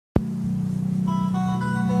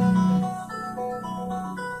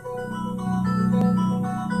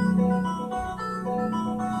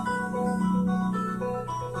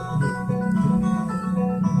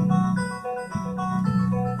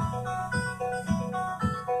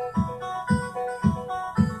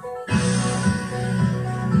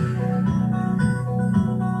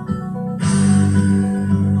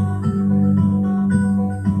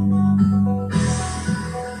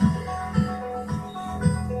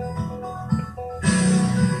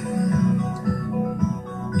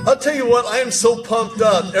I'll tell you what, I am so pumped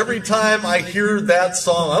up every time I hear that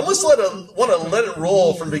song. I almost want to let it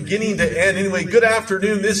roll from beginning to end. Anyway, good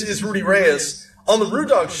afternoon. This is Rudy Reyes on the Rude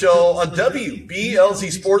Dog Show on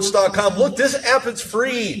WBLZSports.com. Look, this app is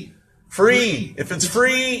free. Free. If it's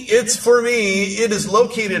free, it's for me. It is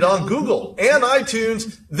located on Google and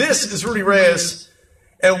iTunes. This is Rudy Reyes,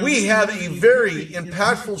 and we have a very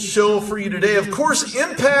impactful show for you today. Of course,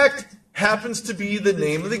 impact happens to be the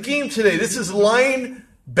name of the game today. This is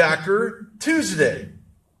Linebacker Tuesday.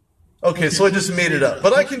 Okay, so I just made it up,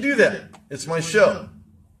 but I can do that. It's my show.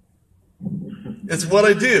 It's what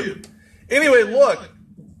I do. Anyway, look,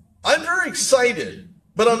 I'm very excited,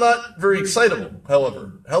 but I'm not very excitable,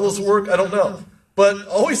 however. How does it work? I don't know. But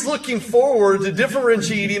always looking forward to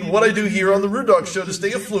differentiating what I do here on the Rude Dog Show to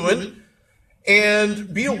stay affluent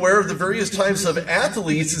and be aware of the various types of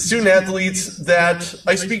athletes and student athletes that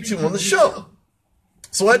I speak to on the show.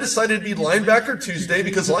 So I decided to be Linebacker Tuesday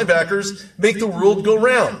because linebackers make the world go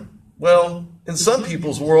round. Well, in some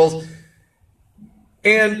people's world.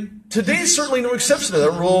 And today's certainly no exception to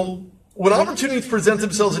that rule. When opportunities present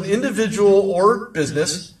themselves, an individual or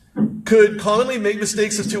business could commonly make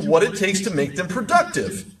mistakes as to what it takes to make them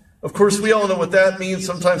productive. Of course, we all know what that means.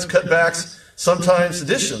 Sometimes cutbacks, sometimes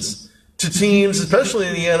additions to teams, especially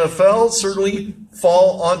in the NFL, certainly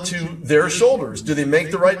fall onto their shoulders. Do they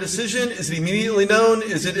make the right decision? Is it immediately known?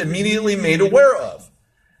 Is it immediately made aware of?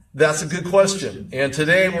 That's a good question. And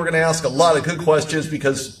today we're going to ask a lot of good questions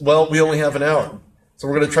because, well, we only have an hour. So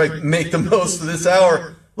we're going to try to make the most of this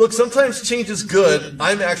hour. Look, sometimes change is good.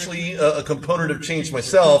 I'm actually a component of change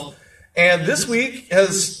myself. And this week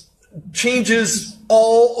has changes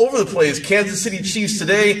all over the place. Kansas City Chiefs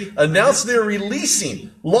today announced they're releasing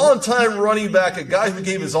longtime running back, a guy who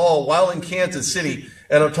gave his all while in Kansas City.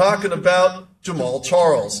 And I'm talking about Jamaal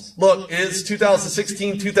Charles. Look, his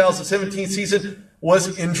 2016-2017 season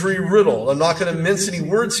was injury-riddled. I'm not going to mince any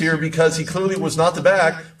words here because he clearly was not the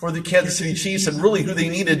back for the Kansas City Chiefs and really who they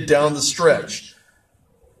needed down the stretch.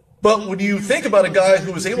 But when you think about a guy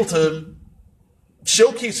who was able to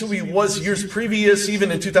showcase who he was years previous,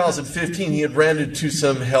 even in 2015, he had ran into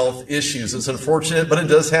some health issues. It's unfortunate, but it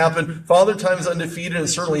does happen. Father Time is undefeated, and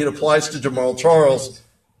certainly it applies to Jamaal Charles.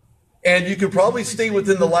 And you could probably stay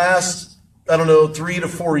within the last, 3 to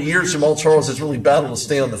 4 years, Jamaal Charles has really battled to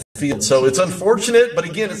stay on the field. So it's unfortunate, but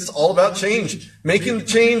again, it's all about change. Making the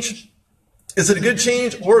change, is it a good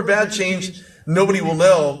change or a bad change? Nobody will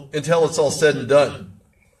know until it's all said and done.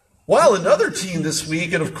 While another team this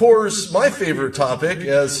week, and of course my favorite topic,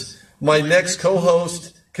 as my next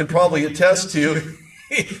co-host can probably attest to,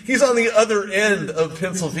 he's on the other end of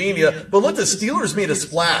Pennsylvania. But look, the Steelers made a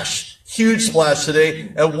splash, huge splash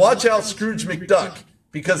today. And watch out, Scrooge McDuck,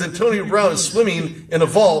 because Antonio Brown is swimming in a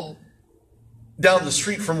vault down the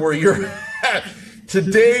street from where you're at.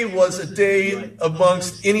 Today was a day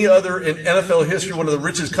amongst any other in NFL history, one of the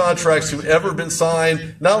richest contracts to ever been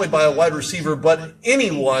signed, not only by a wide receiver, but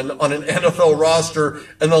anyone on an NFL roster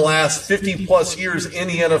in the last 50-plus years in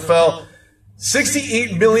the NFL.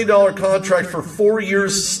 $68 million contract for 4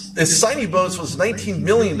 years. His signing bonus was $19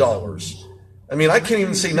 million. I mean, I can't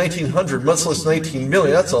even say 1,900, much less 19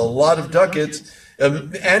 million. That's a lot of ducats.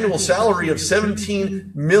 An annual salary of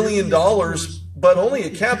 $17 million, but only a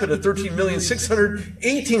cap hit of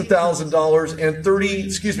 $13,618,000 and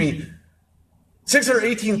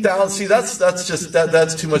 $618,000. See,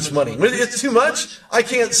 that's too much money. When it's too much, I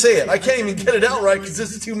can't say it. I can't even get it out right because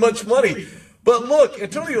it's too much money. But look,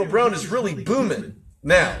 Antonio Brown is really booming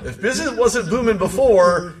now. If business wasn't booming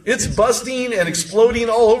before, it's busting and exploding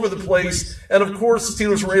all over the place. And of course, the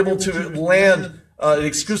Steelers were able to land an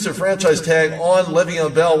exclusive franchise tag on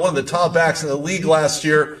Le'Veon Bell, one of the top backs in the league last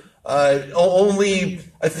year. Only,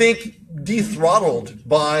 I think, dethrottled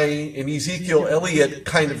by an Ezekiel Elliott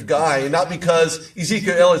kind of guy. Not because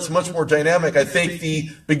Ezekiel Elliott's much more dynamic. I think the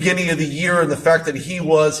beginning of the year and the fact that he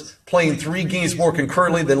was playing 3 games more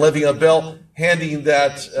concurrently than Le'Veon Bell, handing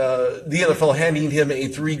that, the NFL handing him a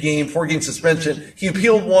 4-game suspension. He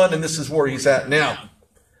appealed one, and this is where he's at now.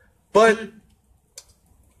 But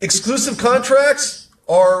exclusive contracts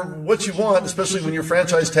are what you want, especially when you're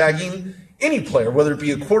franchise tagging any player, whether it be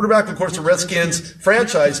a quarterback. Of course, the Redskins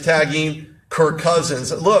franchise tagging Kirk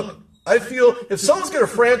Cousins. Look, I feel if someone's going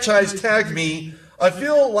to franchise tag me, I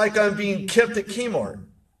feel like I'm being kept at Kmart.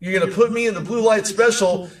 You're going to put me in the blue light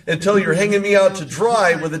special until you're hanging me out to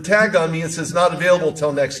dry with a tag on me that says not available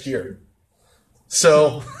till next year.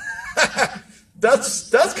 So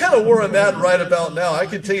that's kind of where I'm at right about now. I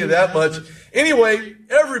can tell you that much. Anyway,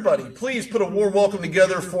 everybody, please put a warm welcome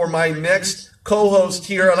together for my next co-host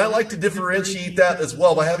here. And I like to differentiate that as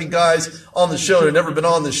well by having guys on the show that have never been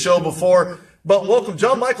on the show before. But welcome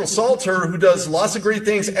John Michael Salter, who does lots of great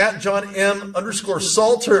things at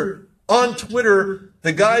John_M_Salter on Twitter.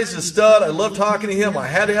 The guy's a stud. I love talking to him. I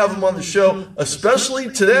had to have him on the show,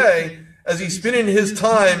 especially today as he's spending his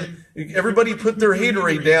time. Everybody put their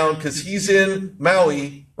haterade down because he's in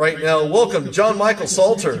Maui right now. Welcome, John Michael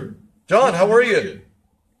Salter. John, how are you?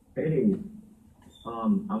 Hey,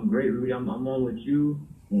 I'm great, Rudy. I'm on with you,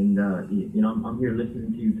 and you know, I'm here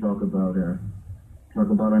listening to you talk about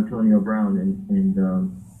Antonio Brown, and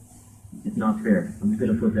it's not fair. I'm just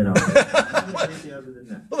gonna put that out there.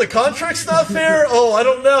 Well, the contract's not fair. Oh, I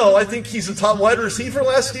don't know. I think he's a top wide receiver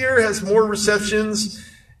last year. Has more receptions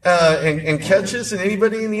and catches than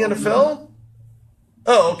anybody in the NFL.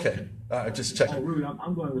 Oh, okay. Just checking. Oh, Rudy,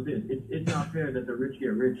 I'm going with this. It's not fair that the rich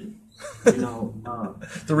get richer. You know,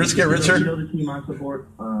 the rich get richer. You know the team I support.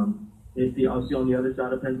 It's obviously on the other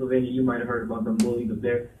side of Pennsylvania. You might have heard about them bullies up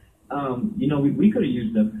there. You know, we could have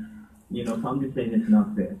used them. You know, so I'm just saying it's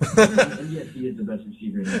not fair. And yes, he is the best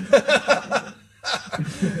receiver in the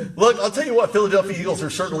league. Look, I'll tell you what, Philadelphia Eagles are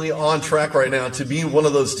certainly on track right now to be one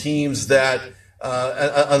of those teams that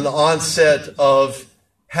on the onset of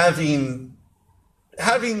having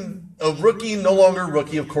a rookie, no longer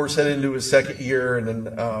rookie, of course, headed into his second year, and then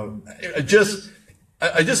I just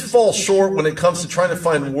fall short when it comes to trying to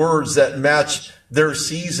find words that match their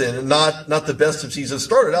season, and not the best of seasons.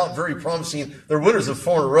 Started out very promising. They're winners of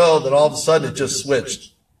 4 in a row, then all of a sudden it just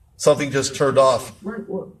switched. Something just turned off. Right.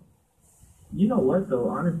 Well, you know what, though?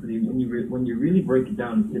 Honestly, when you really break it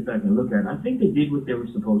down and sit back and look at it, I think they did what they were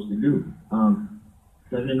supposed to do.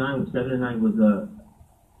 7-9 was a.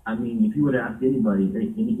 I mean, if you would have asked anybody,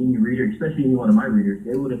 any reader, especially any one of my readers,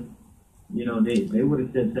 they would have, you know, they would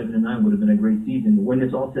have said 7-9 would have been a great season. When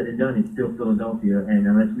it's all said and done, it's still Philadelphia, and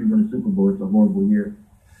unless we win a Super Bowl, it's a horrible year.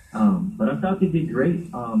 But I thought they did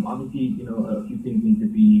great. Obviously, you know, a few things need to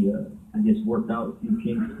be, I guess, worked out, a few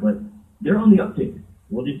kinks, but they're on the uptick.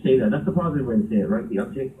 We'll just say that. That's the positive way to say it, right? The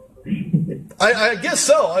uptick. I guess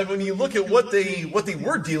so. When you look at what they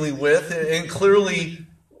were dealing with, and clearly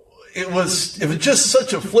it was just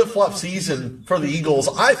such a flip-flop season for the Eagles.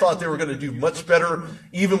 I thought they were going to do much better,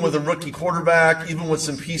 even with a rookie quarterback, even with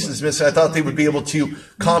some pieces missing. I thought they would be able to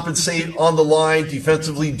compensate on the line,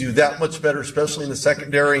 defensively do that much better, especially in the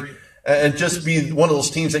secondary, and just be one of those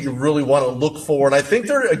teams that you really want to look for. And I think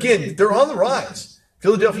they're on the rise.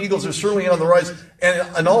 Philadelphia Eagles are certainly on the rise. And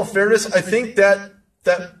in all fairness, I think that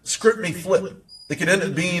script may flip. They could end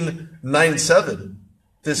up being 9-7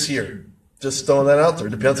 this year. Just throwing that out there.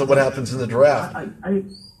 Depends on what happens in the draft. I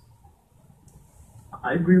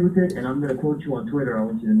agree with it, and I'm going to quote you on Twitter. I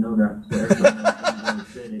want you to know that. So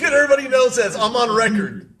good, everybody knows this. I'm on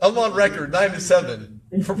record.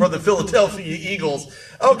 9-7 for the Philadelphia Eagles.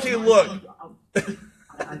 Okay, look. I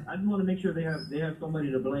just want to make sure they have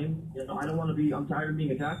somebody to blame. You know, I don't want to be. I'm tired of being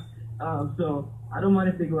attacked. So I don't mind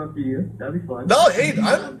if they go after you. That'd be fun. No, hey,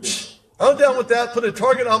 I'm down with that. Put a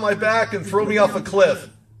target on my back and throw me off a cliff.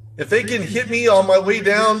 If they can hit me on my way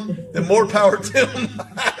down, then more power to them.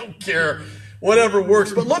 I don't care. Whatever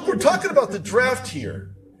works. But look, we're talking about the draft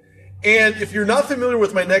here. And if you're not familiar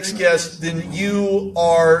with my next guest, then you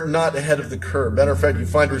are not ahead of the curve. Matter of fact, you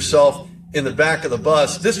find yourself in the back of the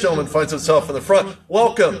bus. This gentleman finds himself in the front.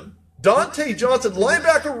 Welcome, Dontaye Johnson,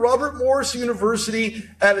 linebacker, Robert Morris University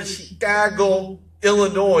out of Chicago,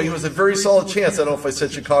 Illinois. He was a very solid chance. I don't know if I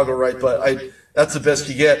said Chicago right, but that's the best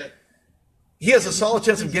you get. He has a solid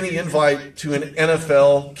chance of getting an invite to an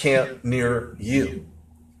NFL camp near you.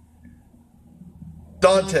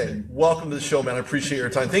 Dontaye, welcome to the show, man. I appreciate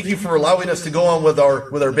your time. Thank you for allowing us to go on with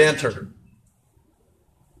our banter.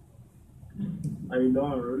 How you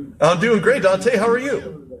doing, Rudy? I'm doing great, Dontaye. How are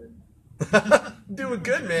you? Doing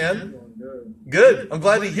good, man. Good. I'm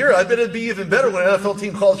glad to hear it. I bet it'd be even better when an NFL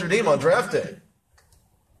team calls your name on draft day.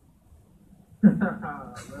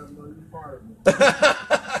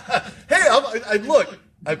 Hey, look.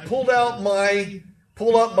 I pulled out my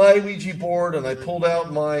Ouija board, and I pulled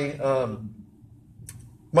out my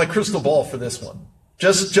my crystal ball for this one,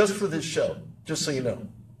 just for this show, just so you know.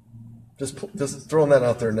 Just throwing that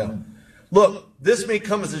out there now. Look, this may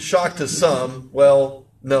come as a shock to some. Well,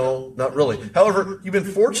 no, not really. However, you've been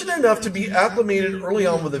fortunate enough to be acclimated early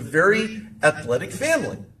on with a very athletic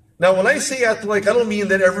family. Now, when I say athletic, I don't mean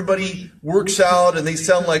that everybody works out and they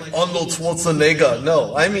sound like Arnold Schwarzenegger.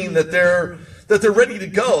 No, I mean that they're ready to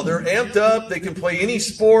go. They're amped up. They can play any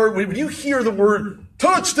sport. When you hear the word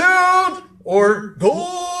touchdown or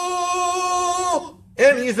goal,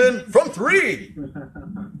 and even from 3.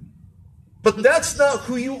 But that's not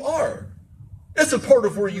who you are. It's a part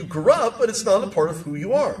of where you grew up, but it's not a part of who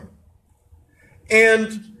you are.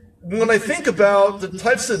 And when I think about the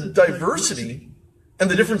types of diversity and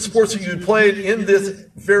the different sports that you had played in this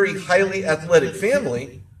very highly athletic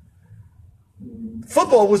family,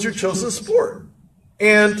 football was your chosen sport.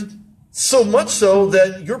 And so much so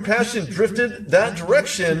that your passion drifted that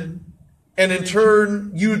direction, and in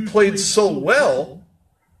turn, you had played so well,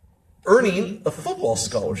 earning a football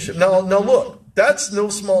scholarship. Now look, that's no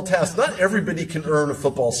small task. Not everybody can earn a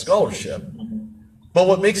football scholarship. But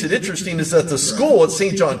what makes it interesting is that the school at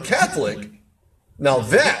St. John Catholic, now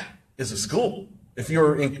that is a school. If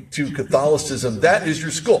you're into Catholicism, that is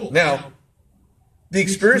your school. Now, the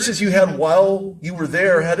experiences you had while you were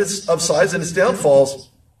there had its upsides and its downfalls.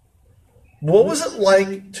 What was it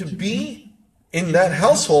like to be in that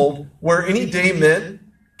household where any day meant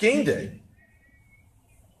game day?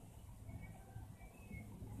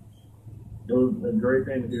 It was a great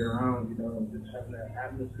thing to be around, just having that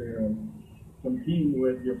atmosphere of competing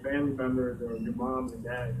with your family members or your mom and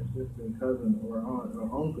dad, your sister and cousin or aunt or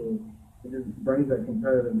uncle. It just brings that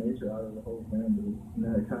competitive nature out of the whole family. And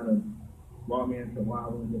that kind of brought me into why I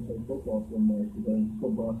wanted to play football so much, because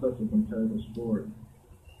football is such a competitive sport.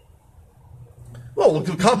 Well,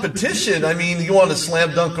 the competition, I mean, you want to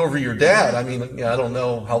slam dunk over your dad. I mean, I don't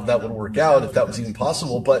know how that would work out, if that was even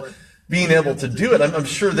possible, but being able to do it, I'm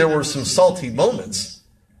sure there were some salty moments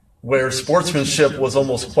where sportsmanship was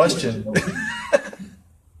almost questioned.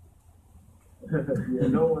 Yeah,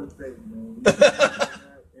 no one's safe, man.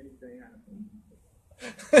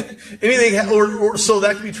 Anything, or so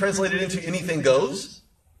that can be translated into anything goes?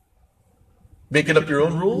 Making up your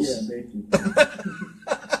own rules? Yeah, basically.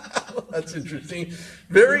 That's interesting.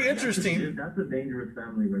 Very interesting. That's a dangerous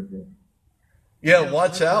family right there. Yeah,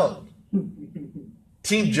 watch out.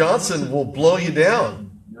 Team Johnson will blow you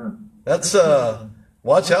down. Yeah. That's,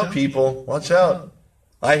 watch out, people. Watch out.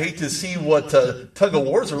 I hate to see what tug of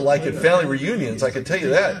wars are like at family reunions. I can tell you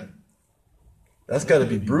that. That's got to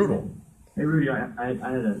be brutal. Hey, Rudy, I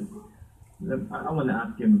want to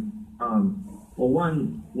ask him, well,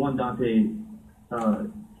 one, Dontaye,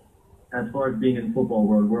 as far as being in the football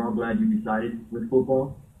world, we're all glad you decided with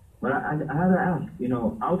football. But I had to ask,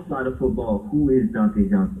 outside of football, who is Dontaye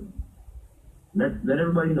Johnson? Let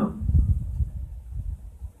everybody know.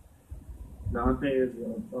 Dontaye is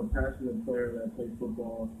a passionate player that plays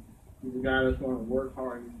football. He's a guy that's going to work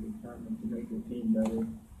hard and he's determined to make the team better.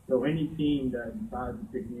 So any team that decides to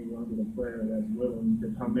pick me on to a player that's willing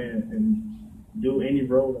to come in and do any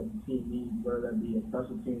role that the team needs, whether that be a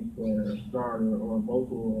special teams player, a starter, or a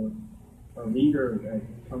vocal, or a leader that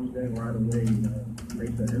comes in right away and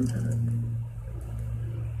makes an impact.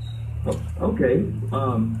 Oh, okay.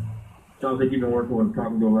 Sounds like you've been working with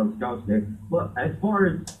talking to a lot of scouts there. But as far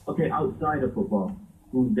as, outside of football,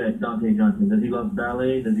 who's that Dontaye Johnson? Does he love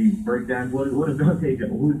ballet? Does he break dance? What is Dontaye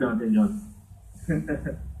Johnson? Who's Dontaye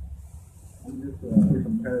Johnson? I'm just a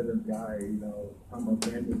competitive guy, I'm a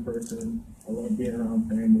family person. I love being around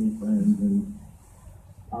family, friends, and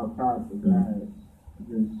outside of that,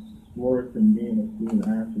 just sports and being a student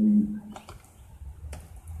athlete.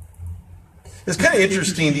 It's kind of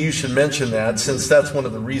interesting that you should mention that, since that's one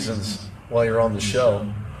of the reasons why you're on the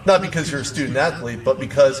show. Not because you're a student athlete, but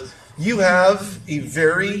because you have a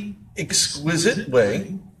very exquisite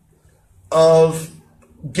way of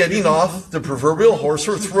getting off the proverbial horse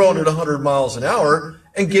or throwing it 100 miles an hour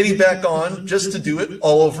and getting back on just to do it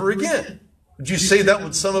all over again. Would you say that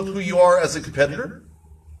would sum up who you are as a competitor?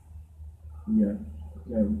 Yeah,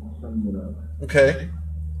 sums it up. Okay.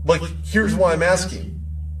 Like, here's why I'm asking.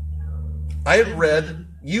 I had read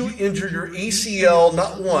you injured your ACL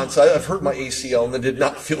not once. I've hurt my ACL and it did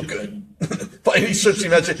not feel good. By any stretch of the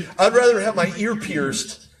imagination. I'd rather have my ear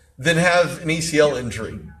pierced than have an ACL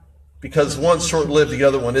injury, because one's short-lived, the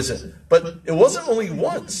other one isn't. But it wasn't only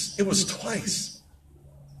once, it was twice.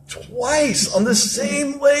 Twice on the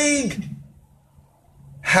same leg.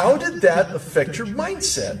 How did that affect your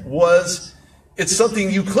mindset? Was it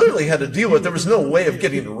something you clearly had to deal with? There was no way of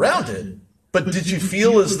getting around it. But did you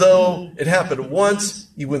feel as though it happened once,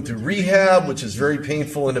 you went through rehab, which is very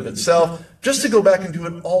painful in of itself, just to go back and do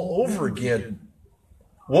it all over again?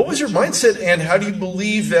 What was your mindset, and how do you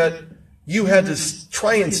believe that you had to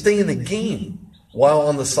try and stay in the game while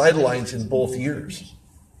on the sidelines in both years?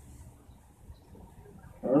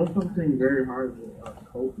 That was something very hard to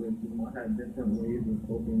cope with. I had different ways of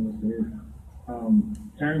coping with it.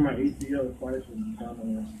 Tearing my ACL twice was kind of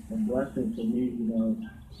a blessing for me.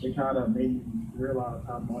 It kind of made me realize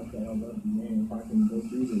how much that I love the game. If I can go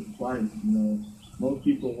through this twice, most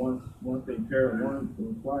people once they tear it once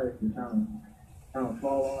or twice, they kind of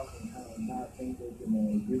fall off and kind of not think they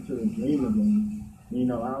can get to the dream again.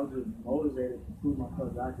 I was just motivated to prove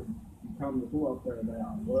myself that I could become the football player that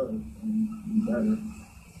I was and be better.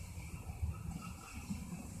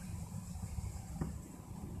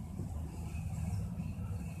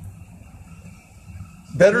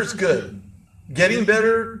 Better's good. Getting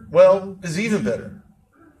better, well, is even better.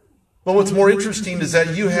 But what's more interesting is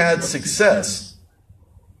that you had success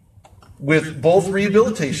with both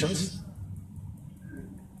rehabilitations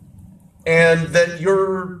and that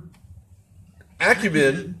your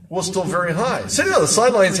acumen was still very high. Sitting on the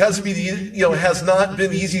sidelines has to be has not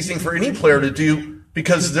been the easiest thing for any player to do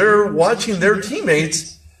because they're watching their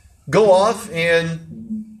teammates go off and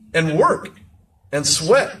work and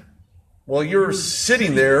sweat while you're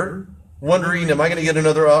sitting there wondering, am I going to get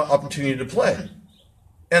another opportunity to play?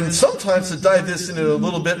 And sometimes, to dive this into a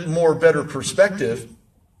little bit more better perspective,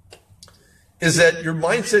 is that your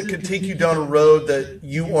mindset could take you down a road that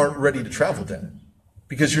you aren't ready to travel down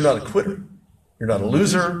because you're not a quitter. You're not a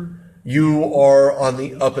loser. You are on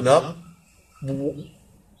the up and up.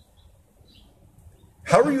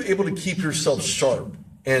 How are you able to keep yourself sharp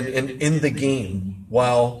and in the game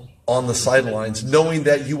while on the sidelines, knowing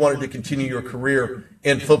that you wanted to continue your career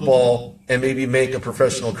in football and maybe make a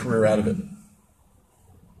professional career out of it?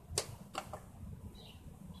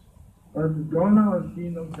 Just going out and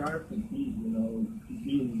seeing those guys compete,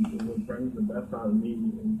 competing is what brings the best out of me.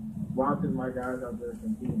 And watching my guys out there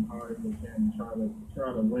competing hard as they can,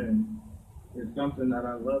 try to win, is something that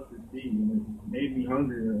I love to see, and it made me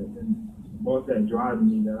hungrier and both that drive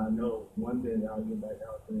in me that I know one day that I'll get back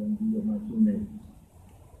out there and be with my teammates.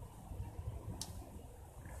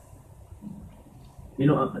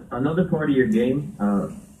 Another part of your game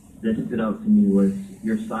that stood out to me was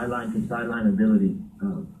your sideline-to-sideline ability.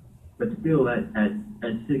 But still, at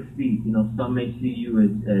 6 feet, some may see you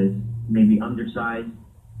as maybe undersized,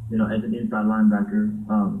 as an inside linebacker.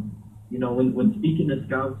 When speaking to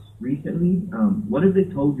scouts recently, what have they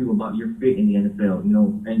told you about your fit in the NFL,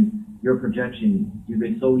 and your projection? Do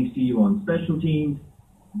they solely see you on special teams?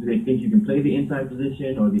 Do they think you can play the inside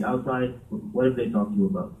position or the outside? What have they talked to you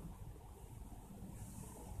about?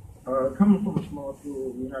 Coming from a small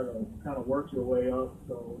school, you had to kind of work your way up,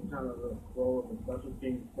 so kind of the role of a special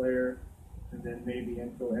teams player and then maybe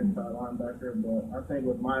into an inside linebacker. But I think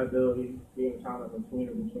with my ability, being kind of between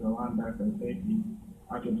a linebacker and safety,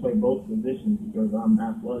 I can play both positions because I'm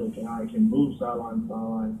athletic and I can move sideline to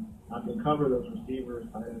sideline. I can cover those receivers,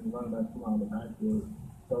 tight ends, running backs come out of the backfield.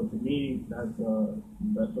 So to me, that's the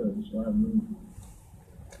best way to describe me.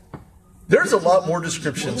 There's a lot more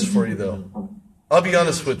descriptions for you, though. I'll be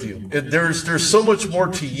honest with you. There's so much more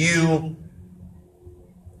to you.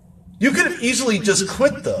 You could have easily just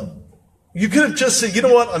quit, though. You could have just said, you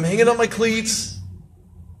know what, I'm hanging up my cleats,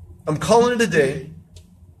 I'm calling it a day,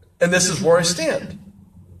 and this is where I stand.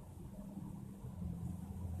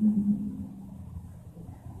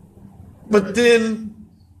 But then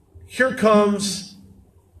here comes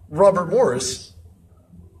Robert Morris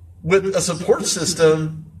with a support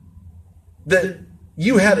system that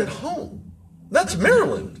you had at home. That's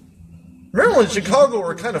Maryland. Maryland and Chicago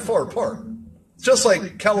are kind of far apart, just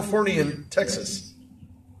like California and Texas.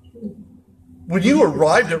 When you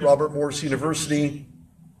arrived at Robert Morris University,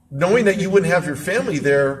 knowing that you wouldn't have your family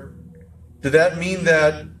there, did that mean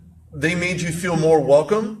that they made you feel more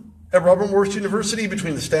welcome at Robert Morris University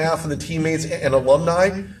between the staff and the teammates and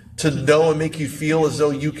alumni to know and make you feel as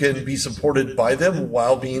though you can be supported by them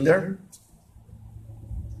while being there?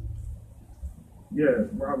 Yeah,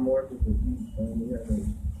 Rob Morris is a huge fan. We have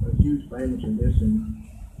a huge family tradition.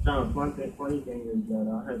 Kind of funny thing is that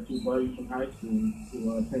I had two buddies from high school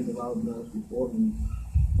who attended Robert Morris before me.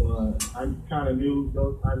 So I kind of knew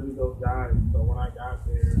those guys. So when I got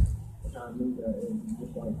there, I kind of knew that it was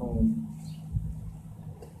just like home.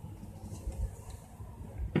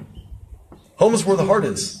 Home is where the heart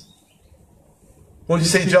is. What did you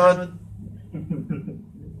say, John?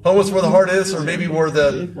 Home is where the heart is, or maybe where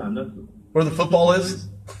the football is?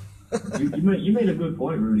 you made a good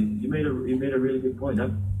point, Rudy. You made a really good point.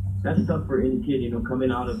 That's tough for any kid,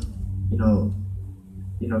 coming out of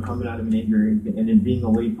coming out of an injury and then being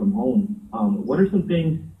away from home. What are some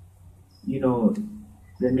things,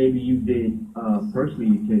 that maybe you did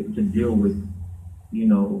personally to deal with,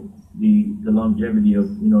 the longevity of,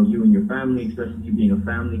 you and your family, especially you being a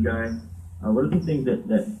family guy? What are some things that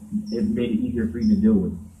it made it easier for you to deal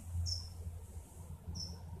with?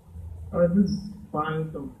 Just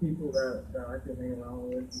find some people that I can hang around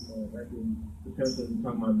with, that can potentially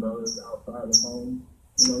become my brothers outside of home.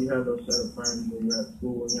 You have those set of friends when you're at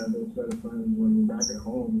school, and you have those set of friends when you're back at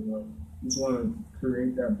home. You just want to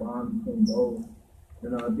create that bond between both.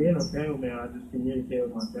 And being a family man, I just communicate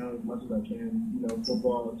with my family as much as I can. You know,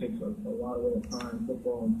 football takes a lot of time,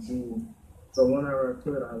 football and school. So whenever I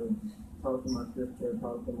could, I would talk to my sister,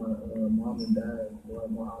 talk to my mom and dad, let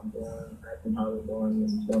them know how I'm doing, ask them how they're doing,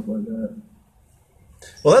 and stuff like that.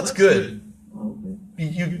 Well, that's good. Okay.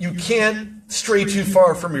 You can't stray too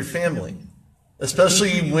far from your family,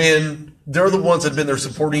 especially when they're the ones that have been there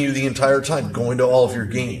supporting you the entire time, going to all of your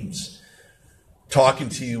games, talking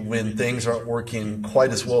to you when things aren't working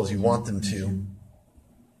quite as well as you want them to.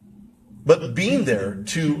 But being there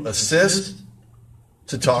to assist,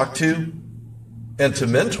 to talk to, and to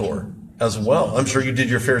mentor as well. I'm sure you did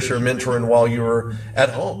your fair share of mentoring while you were at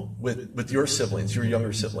home with your siblings, your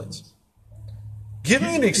younger siblings. Give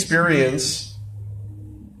me an experience,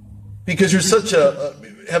 because you're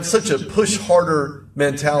have such a push harder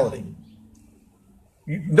mentality.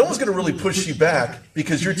 No one's going to really push you back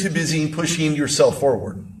because you're too busy pushing yourself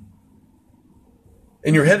forward.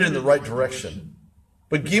 And you're headed in the right direction.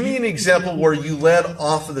 But give me an example where you led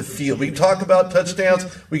off of the field. We can talk about touchdowns.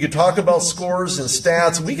 We could talk about scores and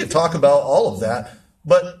stats. We could talk about all of that.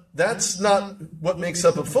 But that's not what makes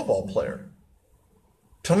up a football player.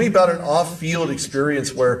 Tell me about an off-field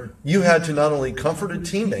experience where you had to not only comfort a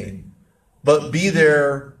teammate, but be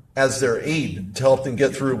there as their aid to help them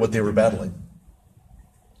get through what they were battling.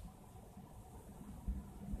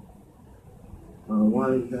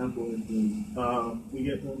 One example is we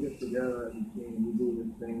get together as a team. We do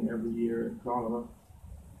this thing every year at Colorado.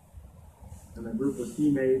 And a group of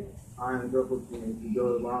teammates, I and a group of teammates, we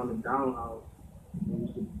go around the down house and we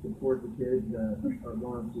support the kids that are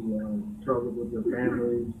going through trouble with their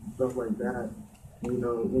families, stuff like that. And, you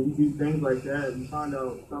know, when you do things like that, you find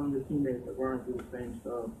out some of your teammates are going through the same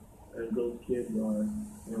stuff as those kids are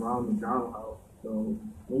around the down house. So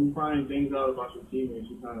when you find things out about your teammates,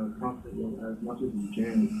 you kind of comfort them as much as you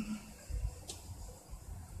can.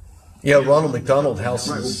 Yeah, Ronald McDonald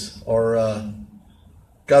houses are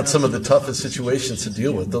got some of the toughest situations to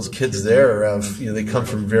deal with. Those kids there have, they come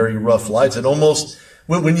from very rough lives. And almost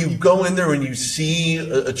when you go in there and you see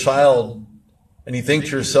a child and you think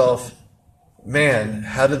to yourself, man,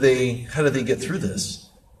 how do they get through this?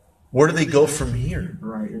 Where do they go from here?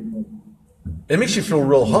 Right. It makes you feel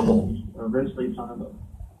real humble. Eventually find out.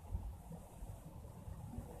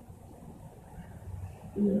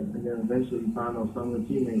 Yeah, and then eventually you find out some of the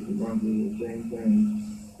teammates are going through the same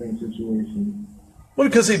thing, same situation. Well,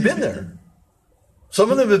 because they've been there.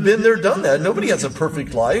 Some of them have been there, done that. Nobody has a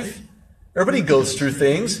perfect life. Everybody goes through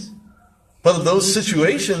things. But in those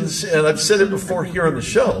situations, and I've said it before here on the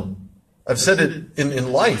show, I've said it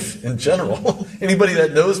in life in general. Anybody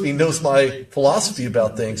that knows me knows my philosophy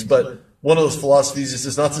about things, but one of those philosophies is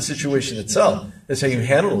it's not the situation itself. It's how you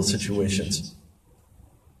handle those situations.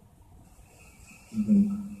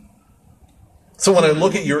 Mm-hmm. So when I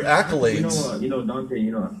look at your accolades...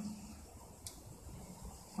 Dontaye,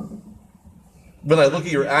 When I look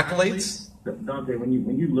at your accolades... Dontaye, when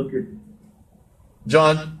you look at...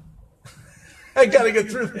 John, I got to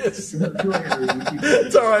get through this.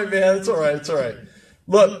 It's all right, man. It's all right.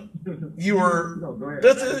 Look, you were... No, go ahead.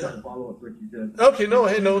 That's I'm it. trying to follow up what you said. Okay,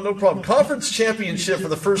 no problem. Conference championship for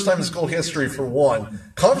the first time in school history for 1.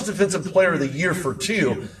 Conference Defensive Player of the Year for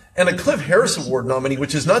 2. And a Cliff Harris Award nominee,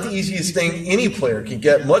 which is not the easiest thing any player can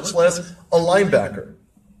get, much less a linebacker.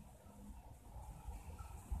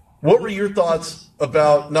 What were your thoughts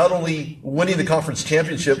about not only winning the conference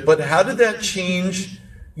championship, but how did that change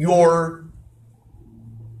your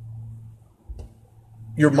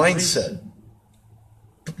mindset?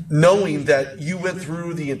 Knowing that you went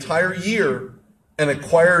through the entire year and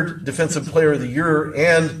acquired Defensive Player of the Year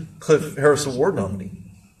and Cliff Harris Award nominee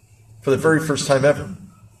for the very first time ever.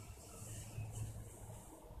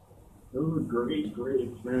 It was a great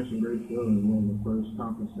experience and great feeling to win the first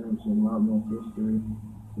conference championship in Loudmouth history.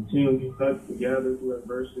 The team we stuck together through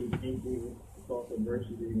adversity, came through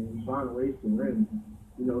adversity, and we found ways to win.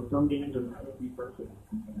 You know, some games are not going to be perfect.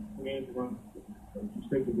 Some games are going to you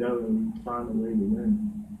stick together and you find a way to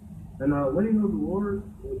win. And winning those awards,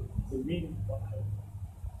 for me,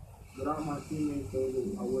 without my teammates,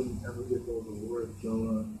 I wouldn't ever get those awards.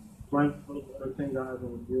 So playing for those other 10 guys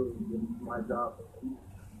on the field is my job.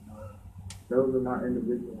 Those are not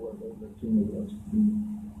individual awards, those are team awards.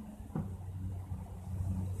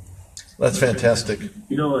 That's fantastic.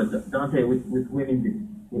 You know, Dontaye, with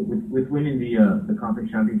winning the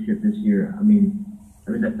conference championship this year, I mean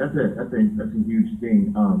that's a huge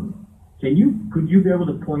thing. Could you be able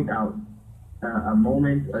to point out a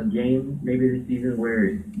moment, a game, maybe this season where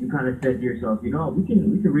you kind of said to yourself, we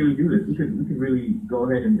can really do this. We could really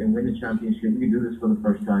go ahead and win the championship. We could do this for the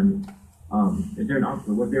first time. Is there an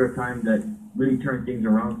obstacle? Was there a time that really turned things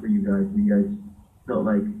around for you guys? Where you guys felt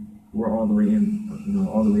like we're all the way in,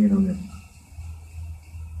 all the way in on this?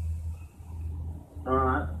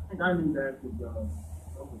 I think I knew that because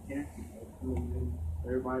over camp,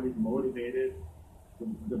 everybody's motivated.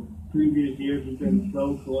 The previous years we've been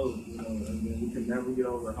so close, and then we could never get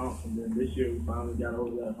over the hump. And then this year we finally got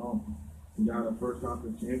over that hump. We got our first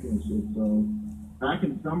conference championship. So back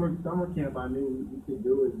in summer camp, I knew we could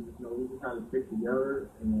do it. We just had to stick together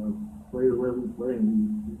and play the way we play,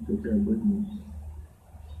 and we took care of business.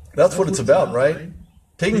 That's what it's about, right?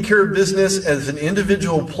 Taking care of business as an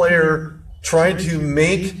individual player, trying to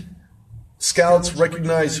make scouts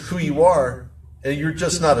recognize who you are, and you're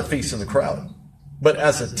just not a face in the crowd. But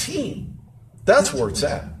as a team, that's where it's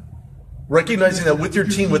at. Recognizing that with your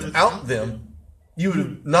team, without them, you would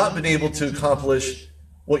have not been able to accomplish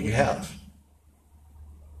what you have.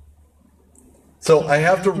 So I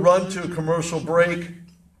have to run to a commercial break.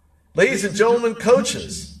 Ladies and gentlemen,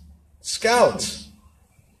 coaches, scouts,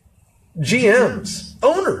 GMs,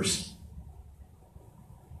 owners,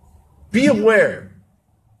 be aware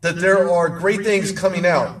that there are great things coming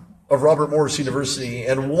out of Robert Morris University,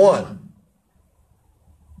 and one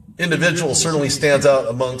individual certainly stands out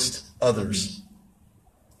amongst others.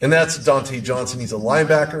 And that's Dontaye Johnson. He's a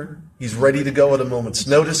linebacker. He's ready to go at a moment's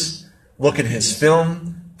notice. Look at his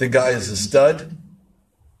film. The guy is a stud.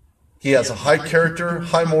 He has a high character,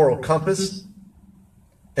 high moral compass,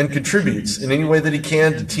 and contributes in any way that he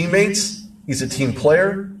can to teammates. He's a team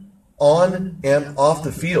player on and off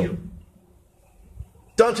the field.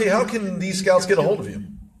 Dontaye, how can these scouts get a hold of you?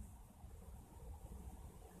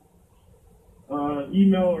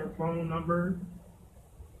 Email or phone number.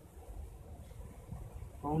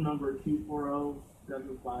 Phone number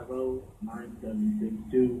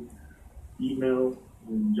 240-750-9762. Email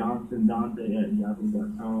is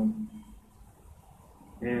johnsondontaye@yahoo.com.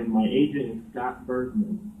 And my agent is Scott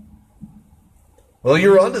Bergman. Well,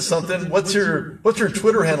 you're onto something. What's your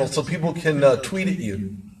Twitter handle so people can tweet at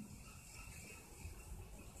you?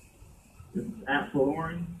 It's at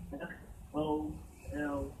Florin, FOLARIN_.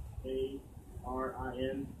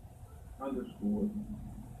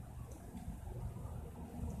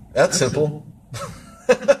 That's simple.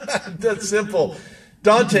 That's simple.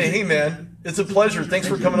 Dontaye, hey man, it's a pleasure. Thanks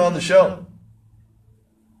for coming on the show.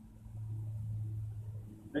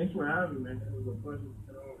 Thanks for having me, man. It was a pleasure to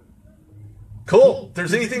come on. Cool. If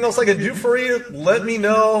there's anything else I can do for you, let me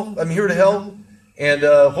know. I'm here to help. And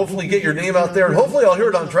hopefully get your name out there. And hopefully I'll hear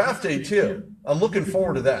it on draft day too. I'm looking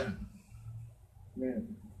forward to that.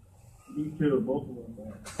 Man, me too. Both of us.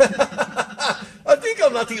 I think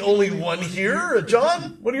I'm not the only one here.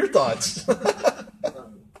 John, what are your thoughts?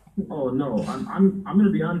 Oh no, I'm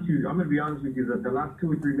gonna be honest with you. I'm gonna be honest with you. The last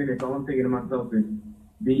 2 or 3 minutes, all I'm thinking to myself is,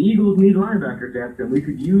 the Eagles need linebacker depth, and we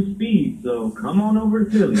could use speed. So come on over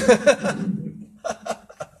to Philly.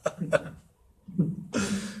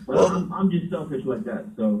 Well, I'm just selfish like that.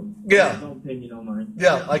 So yeah, no opinion on mine.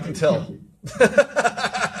 Yeah, I can tell.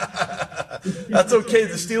 That's okay.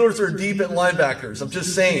 The Steelers are deep at linebackers. I'm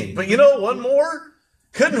just saying. But you know, one more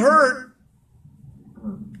couldn't hurt.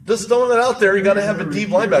 Just throwing it out there. You got to have a deep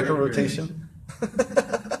linebacker rotation.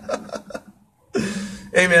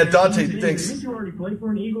 Hey man, Dontaye, thanks. Didn't you already play for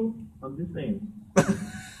an Eagle? I'm just saying.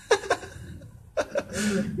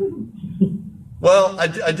 Well, I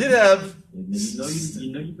did have.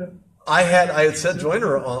 I had Seth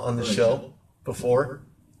Joyner on the show before.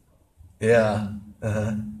 Yeah.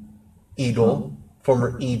 Eagle,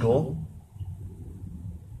 former Eagle.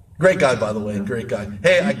 Great guy, by the way. Great guy.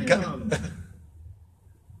 Hey, I got.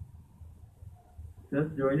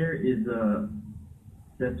 Seth Joyner is the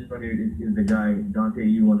guy,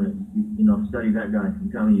 Dontaye. You want to study that guy. I'm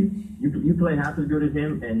telling you, you play half as good as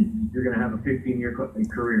him, and you're gonna have a 15-year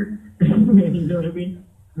career. You know what I mean?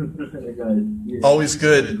 That guy is always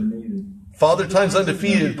good. Amazing. Father time's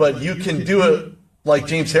undefeated, but you can do it like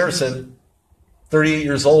James Harrison, 38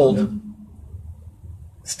 years old.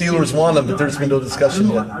 Steelers want him, but there's been no discussion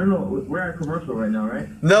yet. I don't know. We're at a commercial right now, right?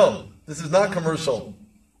 No, this is not commercial.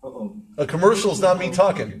 Uh-oh. A commercial is not me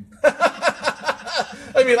talking.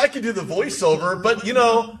 I mean, I could do the voiceover, but,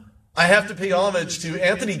 I have to pay homage to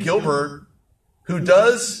Anthony Gilbert, who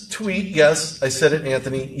does tweet. Yes, I said it,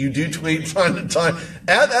 Anthony. You do tweet time to time.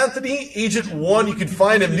 At Anthony, Agent 1, you can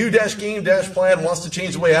find him. New-game-plan wants to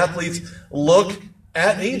change the way athletes look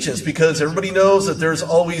at agents, because everybody knows that there's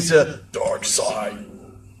always a dark side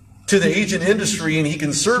to the agent industry, and he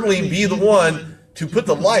can certainly be the one to put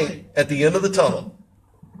the light at the end of the tunnel.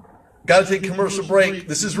 Got to take a commercial break.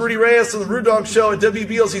 This is Rudy Reyes on the Rude Dog Show at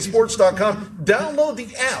WBLZSports.com. Download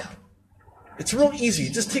the app. It's real easy.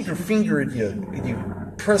 You just take your finger and you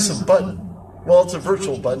press a button. Well, it's a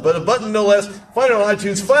virtual button, but a button no less. Find it on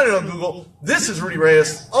iTunes, find it on Google. This is Rudy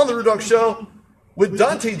Reyes on the Rude Dog Show with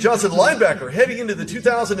Dontaye Johnson, linebacker, heading into the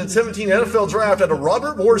 2017 NFL Draft at a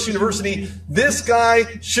Robert Morris University. This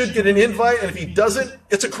guy should get an invite, and if he doesn't,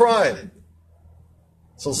 it's a crime.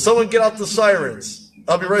 So someone get out the sirens.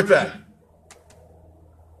 I'll be right back.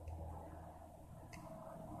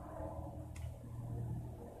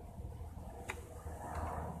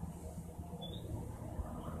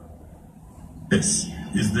 This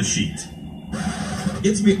is the sheet.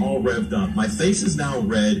 Gets me all revved up. My face is now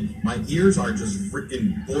red. My ears are just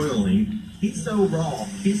freaking boiling. He's so raw.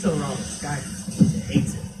 He's so raw. This guy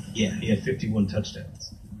hates it. Yeah, he had 51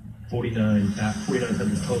 touchdowns.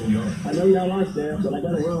 4,900 total yards. I know y'all like that, but I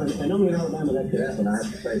got to run. And I'm in Alabama, that's what I have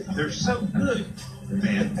to say. They're so good,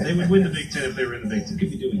 man. They would win the Big Ten if they were in the Big Ten.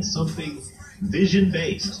 You'd be doing something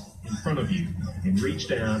vision-based in front of you and reach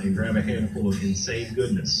down and grab a handful of insane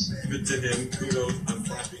goodness. Good to him. Kudos. I'm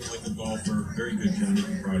clapping like a golfer. Very good, Johnny.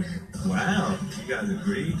 I'm proud of you. Wow. You guys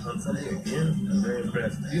agree on something again? I'm very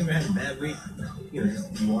impressed. Have you ever had a bad week? You know,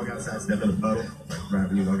 just you walk outside, step in a puddle, like right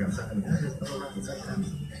when you walk outside, and just puddle right beside you.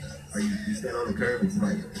 Or you stand on the curb and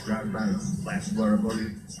somebody drives by and splashes water on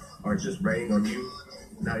you, or it's just raining on you,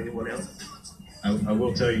 not anyone else. I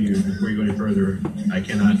will tell you, before you go any further, I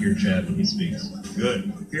cannot hear Chad when he speaks.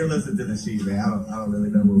 Good. If you're listening to the sheet, man, I don't really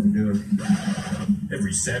know what we're doing.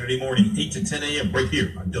 Every Saturday morning, 8 to 10 a.m. right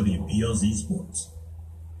here on WBLZ Sports.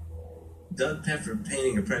 Doug Pepper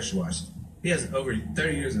painting or pressure washing. He has over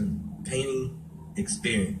 30 years of painting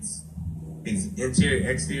experience. He's interior,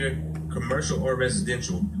 exterior, commercial or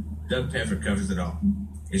residential. Doug Pepper covers it all.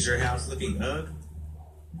 Is your house looking ugly?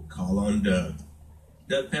 Call on Doug.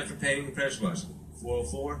 Doug Pepper painting and pressure washing.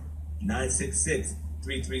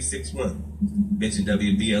 404-966-3361. Mention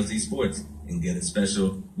WBLZ Sports and get a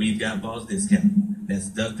special We've Got Balls discount. That's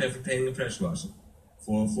Doug Pepper painting and pressure washing.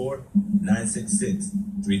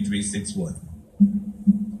 404-966-3361.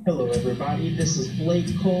 Hello everybody, this is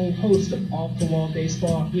Blake Cole, host of Off the Wall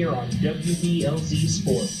Baseball here on WBLZ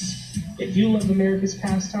Sports. If you love America's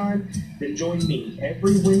pastime, then join me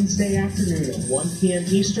every Wednesday afternoon at 1 p.m.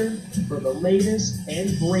 Eastern for the latest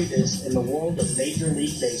and greatest in the world of Major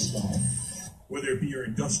League Baseball. Whether it be your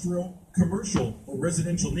industrial, commercial, or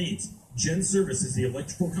residential needs, Gen Service is the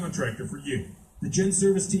electrical contractor for you. The Gen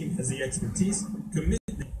Service team has the expertise, commitment,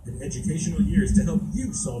 and educational years to help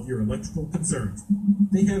you solve your electrical concerns.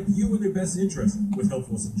 They have you in their best interest with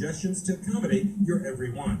helpful suggestions to accommodate your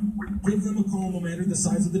every want. Give them a call no matter the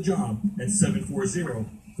size of the job at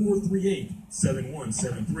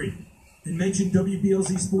 740-438-7173. And mention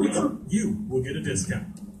WBLZ Sports, you will get a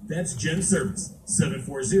discount. That's Gen Service,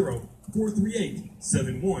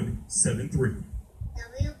 740-438-7173.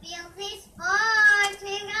 WBLZ Sports,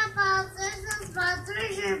 we got balls, there's some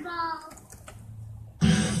sponsors your balls.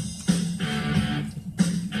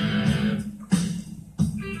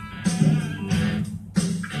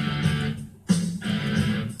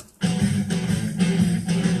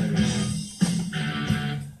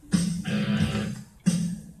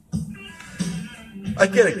 I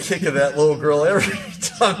get a kick of that little girl every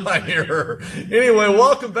time I hear her. Anyway,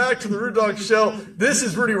 welcome back to the Rude Dog Show. This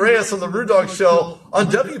is Rudy Reyes on the Rude Dog Show on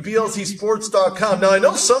WBLZSports.com. Now, I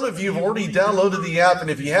know some of you have already downloaded the app, and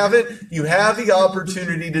if you haven't, you have the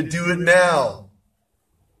opportunity to do it now.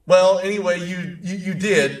 Well, anyway, you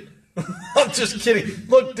did. I'm just kidding.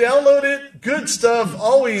 Look, download it. Good stuff.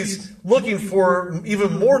 Always looking for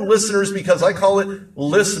even more listeners because I call it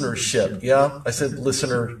listenership. Yeah, I said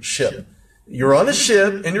listenership. You're on a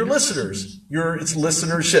ship, and you're listeners. It's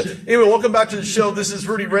listenership. Anyway, welcome back to the show. This is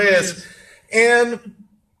Rudy Reyes. And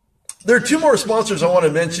there are two more sponsors I want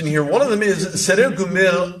to mention here. One of them is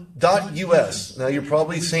Ceregumil.us. Now, you're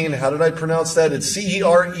probably saying, how did I pronounce that? It's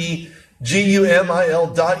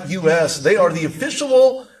Ceregumil.us. They are the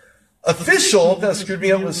official, that screwed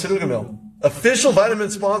me up with Ceregumil, official vitamin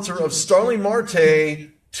sponsor of Starling Marte,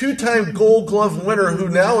 two-time Gold Glove winner who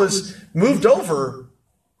now has moved over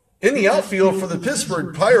in the outfield for the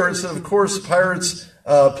Pittsburgh Pirates. And, of course, Pirates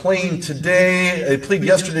playing today. They played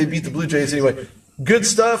yesterday, beat the Blue Jays. Anyway, good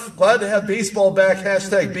stuff. Glad to have baseball back.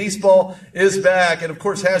 Hashtag baseball is back. And, of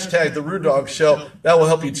course, hashtag the Rude Dog Show. That will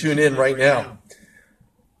help you tune in right now.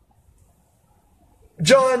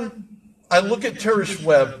 John, I look at Terrish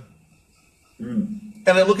Webb, and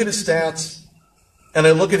I look at his stats, and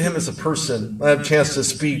I look at him as a person. I have a chance to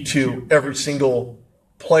speak to every single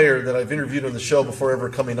player that I've interviewed on the show before ever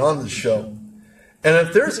coming on the show. And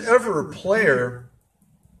if there's ever a player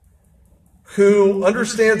who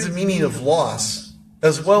understands the meaning of loss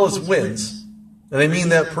as well as wins, and I mean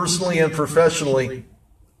that personally and professionally,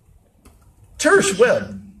 Terrish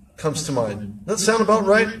Webb comes to mind. Does that sound about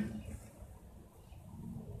right?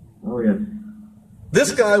 Oh, yes.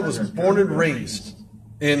 This guy was born and raised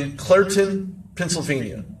in Clairton,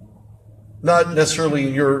 Pennsylvania. Not necessarily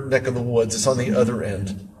in your neck of the woods. It's on the other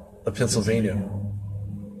end of Pennsylvania.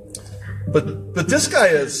 But this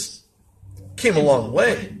guy came a long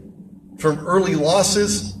way, from early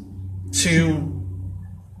losses to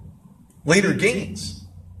later gains.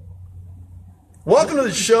 Welcome to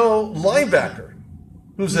the show, linebacker,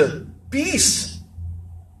 who's a beast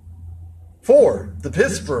for the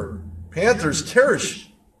Pittsburgh Panthers, Terrish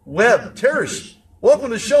Webb. Terrish, welcome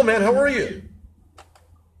to the show, man. How are you?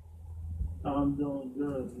 I'm doing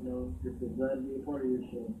good, just glad to be a part of your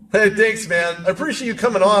show. Hey, thanks, man. I appreciate you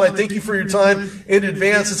coming on. I thank you for your time in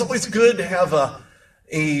advance. It's always good to have a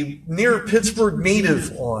near Pittsburgh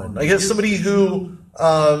native on. I guess somebody who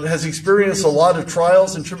has experienced a lot of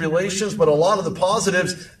trials and tribulations, but a lot of the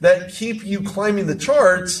positives that keep you climbing the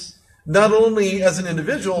charts, not only as an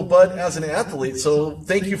individual, but as an athlete. So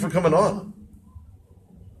thank you for coming on.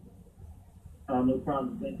 No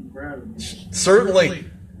problem. Thank you for having me. Certainly.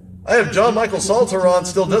 I have John Michael Salter on,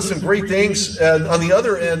 still does some great things on the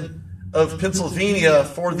other end of Pennsylvania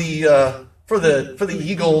for the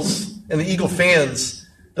Eagles and the Eagle fans.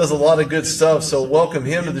 Does a lot of good stuff, so welcome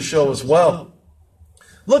him to the show as well.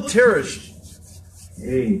 Look, Terrish.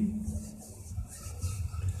 Hey.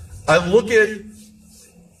 I look at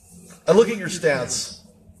your stats.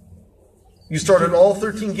 You started all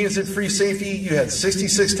 13 games at free safety. You had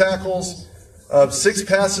 66 tackles. 6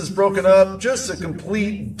 passes broken up, just a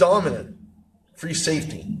complete dominant free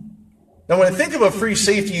safety. Now, when I think of a free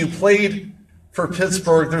safety, you played for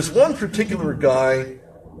Pittsburgh. There's one particular guy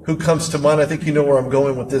who comes to mind. I think you know where I'm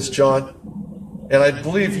going with this, John. And I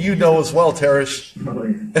believe you know as well, Terrish.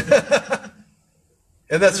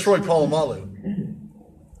 And that's Troy Polamalu.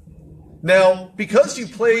 Now, because you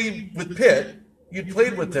played with Pitt, you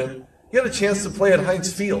played with them, you had a chance to play at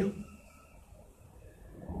Heinz Field.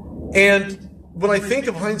 And when I think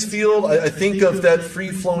of Heinz Field, I think of that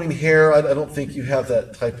free-flowing hair. I don't think you have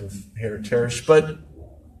that type of hair, Terrish, but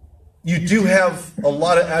you do have a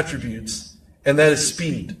lot of attributes, and that is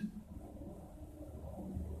speed.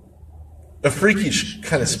 A freakish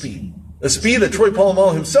kind of speed. A speed that Troy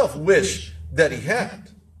Polamalu himself wished that he had.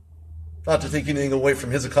 Not to take anything away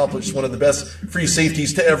from his accomplishment, one of the best free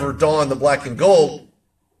safeties to ever don the black and gold.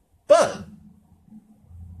 But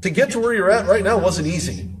to get to where you're at right now wasn't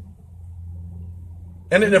easy.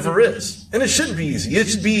 And it never is. And it shouldn't be easy. It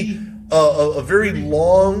should be a very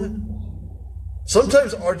long,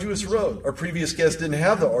 sometimes arduous road. Our previous guest didn't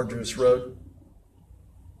have the arduous road.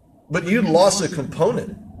 But you lost a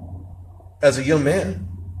component as a young man,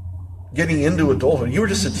 getting into adulthood. You were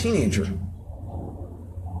just a teenager.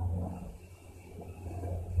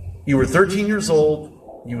 You were 13 years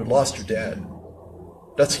old. You had lost your dad.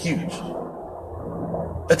 That's huge.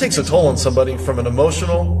 That takes a toll on somebody from an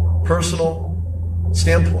emotional, personal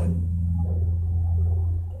standpoint.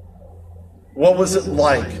 What was it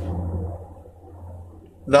like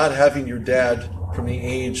not having your dad from the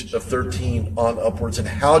age of 13 on upwards? And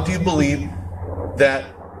how do you believe that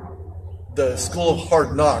the School of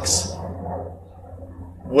Hard Knocks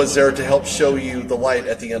was there to help show you the light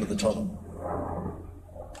at the end of the tunnel?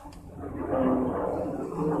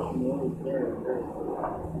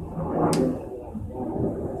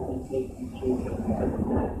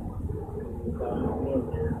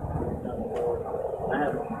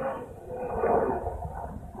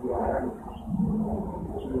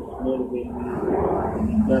 Motivated me to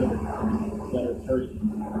be better person,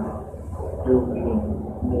 drove me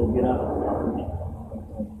to get out.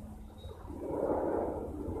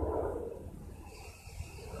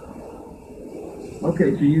 Okay,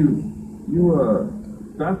 so you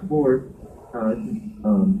fast forward,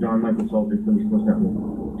 John Michael Salter, Philly Sports Network,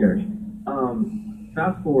 Terrish.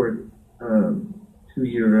 Fast forward to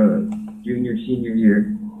your junior, senior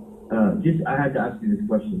year. I had to ask you this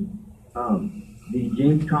question. The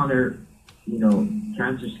James Conner,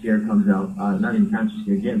 cancer scare comes out. Not even cancer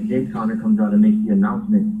scare. James Conner comes out and makes the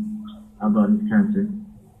announcement about his cancer.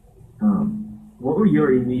 What were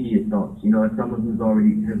your immediate thoughts? As someone who's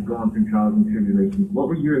already has gone through trials and tribulations, what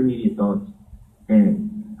were your immediate thoughts, and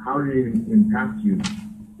how did it impact you,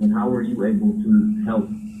 and how were you able to help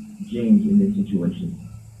James in this situation?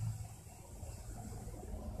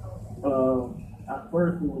 At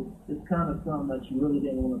first, it's kind of something that you really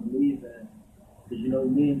didn't want to believe in. Because,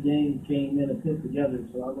 me and James came in and Pitt together,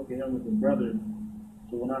 so I look at him as a brother.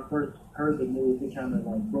 So when I first heard the news, it kind of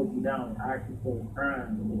broke me down. I actually started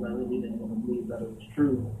crying because I really didn't want to believe that it was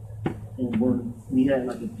true. And when we had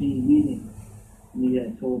like a team meeting, we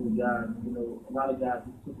had told the guys, you know, a lot of guys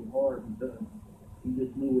just took it hard because we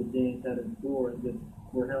just knew what James had in store, and just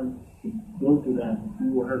for him to go through that,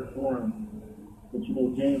 we were hurt for him. But you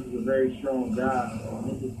know, James is a very strong guy,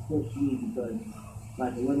 and it just pushed me because,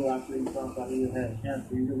 like, a little after he found out he had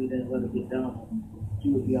cancer, he really didn't let it get down on him.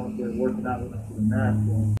 He would be out there working out with us to the max.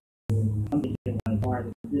 I'm thinking, like, all right,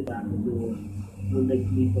 if this I can do it, it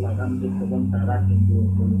makes me feel like I'm just the one side I can do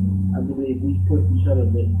it. So I believe we push each other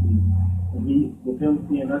a bit. And he, with him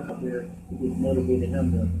seeing us up there, it just motivated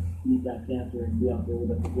him to beat that cancer and be out there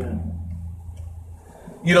with us again.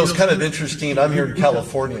 You know, it's kind of interesting. I'm here in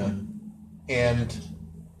California, and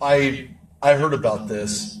I heard about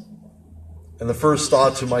this, and the first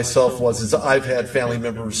thought to myself was, I've had family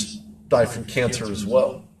members die from cancer as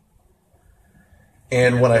well.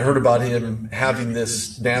 And when I heard about him having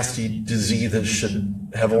this nasty disease that should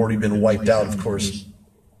have already been wiped out, of course,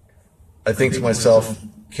 I think to myself,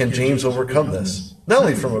 can James overcome this? Not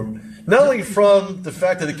only from the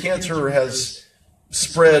fact that the cancer has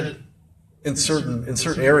spread in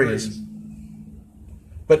certain areas,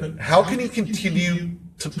 but how can he continue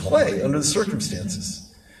to play under the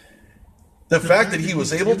circumstances? The fact that he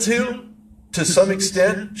was able to some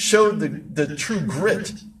extent, showed the true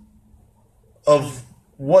grit of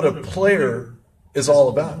what a player is all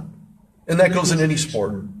about. And that goes in any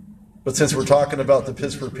sport. But since we're talking about the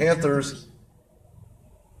Pittsburgh Panthers,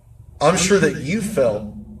 I'm sure that you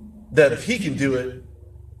felt that if he can do it,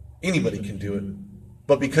 anybody can do it.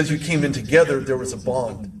 But because you came in together, there was a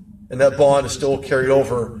bond. And that bond is still carried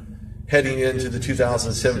over heading into the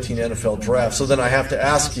 2017 NFL Draft. So then I have to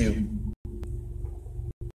ask you,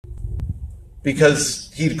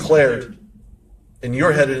 because he declared, and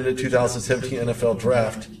you're headed into the 2017 NFL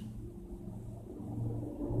Draft,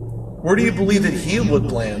 where do you believe that he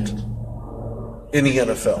would land in the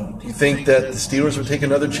NFL? Do you think that the Steelers would take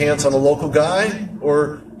another chance on a local guy,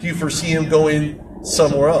 or do you foresee him going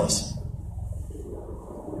somewhere else?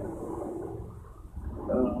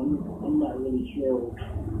 I'm not really sure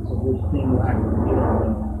of which team will actually get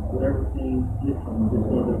on. Whatever team gets him, just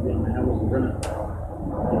ends up being a hell of a run.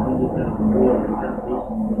 And he just has to go up the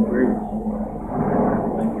foundation and be great.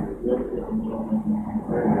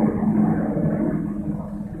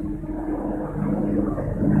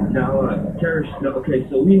 Now, Terrish, okay,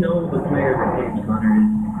 so we know the player that James Conner is,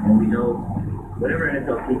 and we know whatever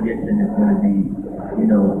NFL team gets in is going to be, you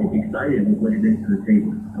know, excited with what he brings to the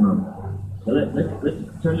table. So let's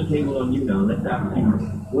turn the table on you now. Let's ask you,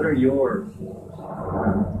 what are your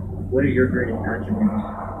greatest attributes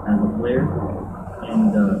as a player,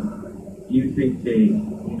 and do you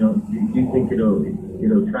think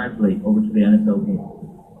it'll translate over to the NFL game?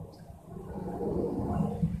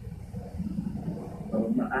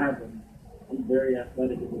 I'm very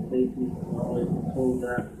athletic as a safety. I'm always been told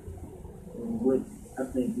that, and what I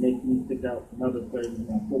think makes me stick out from other players in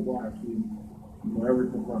my football IQ. You know, ever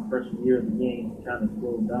since my freshman year of the game, it kind of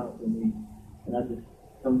slowed down for me, and I just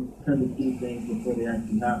tend to see things before they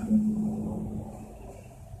actually happen.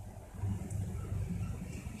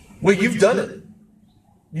 Well, you've done it.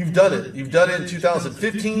 You've done it. You've done it in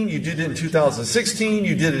 2015. You did it in 2016.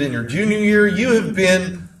 You did it in your junior year. You have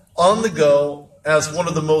been on the go as one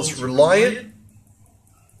of the most reliant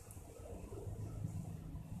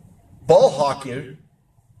ball hawker,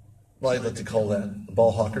 well, I like to call that a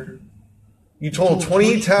ball hawker. You totaled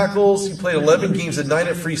 28 tackles. You played 11 games at 9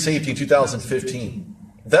 at free safety in 2015.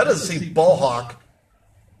 That is a ball hawk.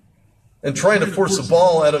 And trying to force the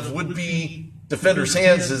ball out of would-be defenders'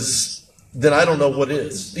 hands is, then I don't know what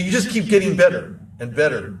is. You just keep getting better and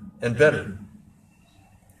better and better.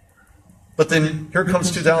 But then here comes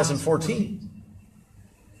 2014.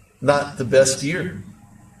 Not the best year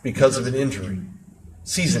because of an injury.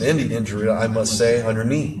 Season-ending injury, I must say, on your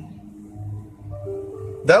knee.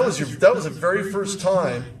 That was the very first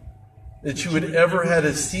time that you had ever had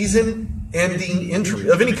a season-ending injury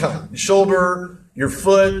of any kind. Shoulder, your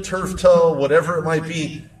foot, turf toe, whatever it might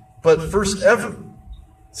be. But first ever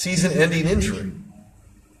season-ending injury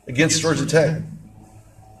against Georgia Tech.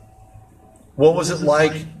 What was it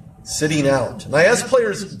like sitting out? And I ask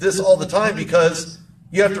players this all the time because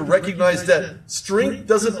you have to recognize that strength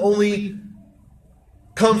doesn't only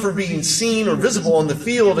come from being seen or visible on the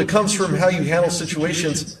field. It comes from how you handle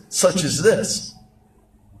situations such as this.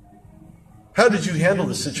 How did you handle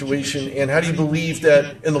the situation, and how do you believe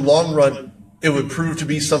that in the long run it would prove to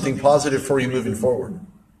be something positive for you moving forward?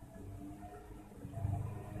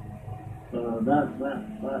 That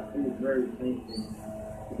was very painful.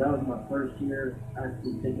 That was my first year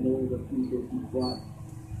actually taking over the 250 squat,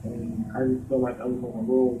 and I just felt like I was on a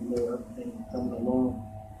roll, you know, everything was coming along.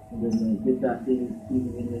 And then get that season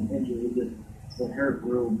in an injury, it hurt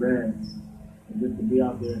real bad. And just to be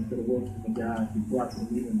out there instead of waiting for the guys to go out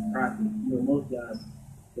and even practice. You know, most guys,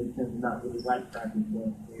 they tend to not really like practice, but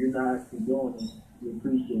when you're not actually doing it, you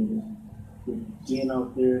appreciate it. Just being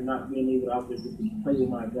out there, not being able out there just to play with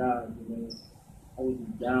my guys, you know, I was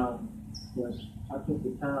just down. But I took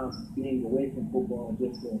the time being away from football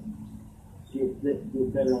just to get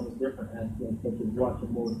better on the different aspects, such as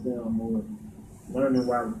watching more film or learning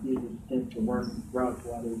why receivers tend to run routes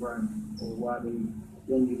while they run or why they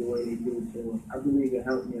swing you the way they do. So I believe it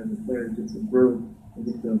helped me as a player just to grow and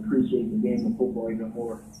just to appreciate the game of football even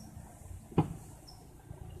more.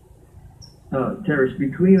 Terrish,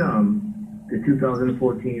 between the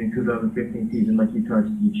 2014 and 2015 season, like you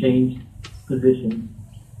touched, you changed positions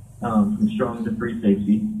from strong to free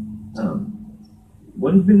safety.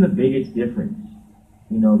 What has been the biggest difference,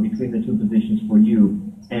 you know, between the two positions for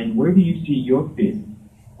you, and where do you see your fit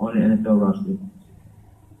on the NFL roster?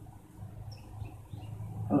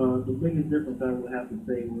 The biggest difference I would have to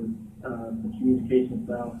say was the communication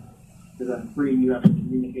style. Because at free, you have to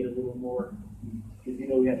communicate a little more. Because, you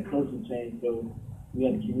know, we had a coaching change, so we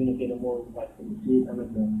had to communicate more with, like, the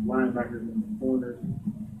linebackers and the corners.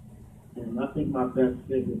 And I think my best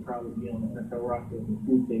fit would probably be on the NFL roster as a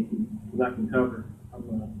free safety, because I can cover. I'm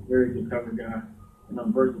a very good cover guy, and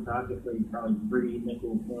I'm versatile. I can play probably free,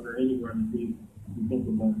 nickel, corner, anywhere in the field. You think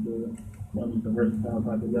about it, I'm just a versatile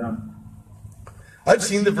type of guy. I've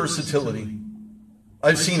seen the versatility.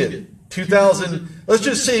 I've seen it. 2000, let's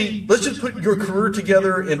just put your career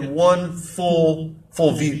together in one full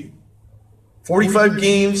view. 45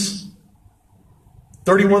 games,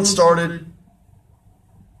 31 started.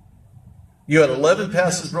 You had 11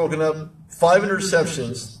 passes broken up, 5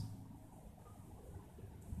 interceptions,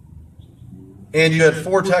 and you had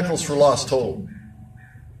 4 tackles for loss total.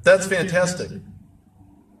 That's fantastic.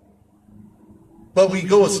 But we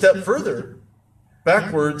go a step further,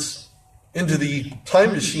 backwards, into the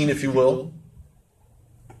time machine, if you will.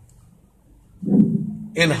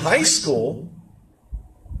 In high school,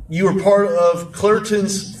 you were part of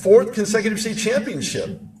Clairton's 4th consecutive state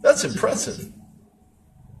championship. That's impressive.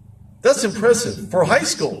 That's impressive for high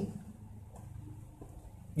school.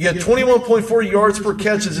 You had 21.4 yards per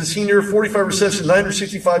catch as a senior, 45 receptions,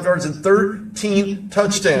 965 yards, and 13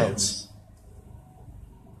 touchdowns.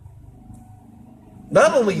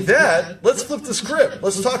 Not only that, let's flip the script.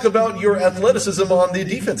 Let's talk about your athleticism on the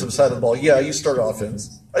defensive side of the ball. Yeah, you start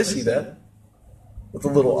offense. I see that. With the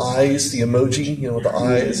little eyes, the emoji, you know, with the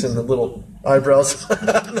eyes and the little eyebrows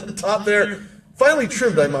on the top there. Finally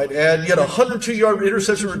trimmed, I might add. You had a 102-yard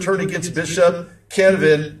interception return against Bishop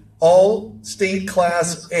Canevin, all state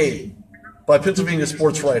class A by Pennsylvania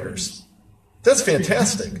sports writers. That's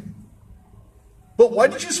fantastic. But why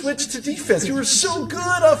did you switch to defense? You were so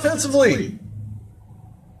good offensively.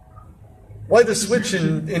 Why the switch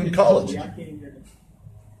in college? I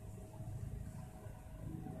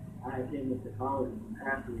came into college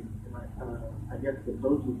athlete, and I guess the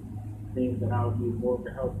coaches think that I would be more of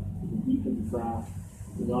a help in the defensive side.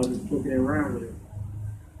 You know, I was just kicking it around with it.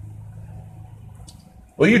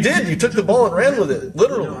 Well, you did. You took the ball and ran with it,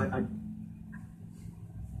 literally. You know,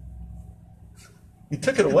 You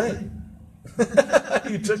took it away.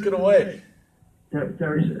 You took it away.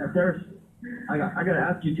 Terrish, I got to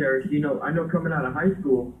ask you, Terrish. You know, I know coming out of high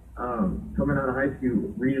school,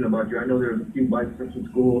 reading about you, I know there was a few bicycle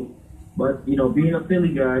schools, but you know, being a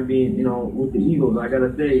Philly guy, being with the Eagles, I got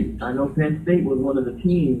to say, I know Penn State was one of the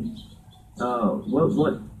teams.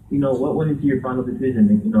 What went into your final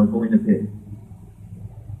decision, going to Pitt?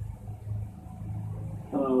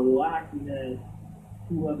 Well, I actually had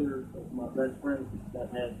 2 other of my best friends that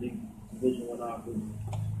had big Division I offers.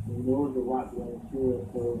 There was a lot going through it,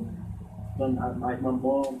 so. My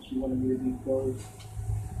mom, she wanted me to be close.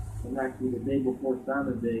 And actually, the day before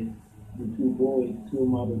Simon Day, the 2 of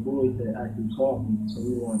my other boys that actually called me. So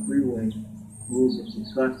we were on freeway. We were just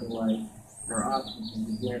discussing our options and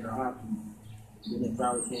just ran our options. Then it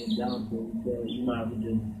finally came down to it. We said, you might have to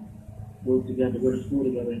just go to school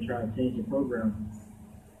together and try to change the program.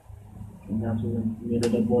 And that's when we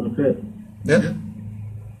ended up going to Pitt. Yeah.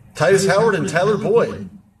 Titus Howard and Tyler Boyd.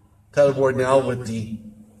 Tyler Boyd now with the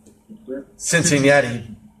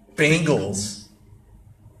Cincinnati Bengals,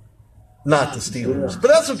 not the Steelers. But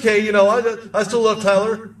that's okay. I still love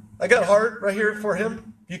Tyler. I got heart right here for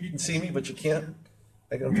him. You can see me, but you can't.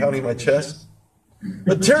 I'm pounding my chest.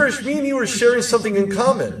 But Terrish, me and you were sharing something in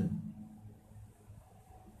common.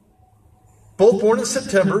 Both born in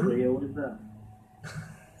September. What is that?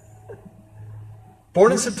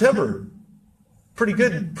 Born in September. Pretty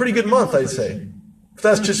good month, I'd say. But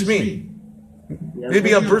that's just me.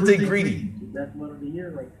 Maybe on birthday greedy. That's one of the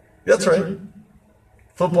year, like. That's right.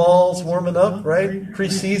 Football's warming up, right?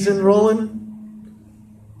 Preseason rolling.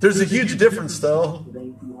 There's a huge difference, though. It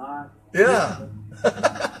ain't too hot. Yeah.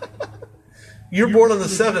 You're born on the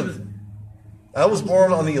 7th. I was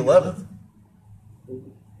born on the 11th.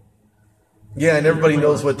 Yeah, and everybody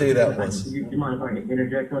knows what day that was. You mind if I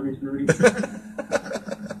interject on this, Rudy?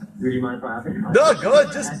 Rudy, mind if I? No, go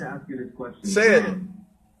ahead. Just I had to ask you this question. say it.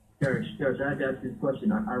 Terrish, I had to ask you this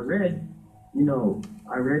question. I read,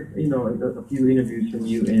 a few interviews from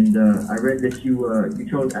you, and I read that you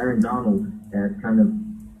chose Aaron Donald as kind of,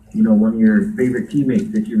 one of your favorite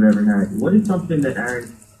teammates that you've ever had. What is something that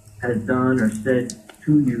Aaron has done or said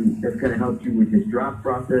to you that's going to help you with his draft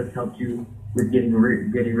process, help you with getting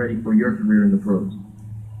ready for your career in the pros?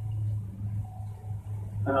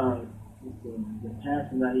 The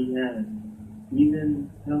passion that he has,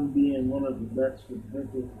 even him being one of the best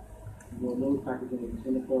defensive, those tackles in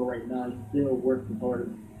the NFL right now, he still works as hard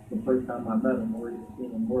as the first time I met him or even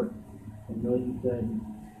seen him work. And you said,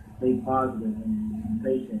 stay positive and be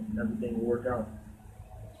patient, and everything will work out.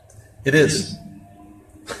 It is.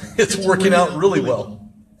 It's working out really well.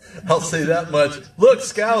 I'll say that much. Look,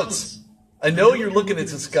 scouts, I know you're looking at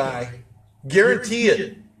this guy. Guarantee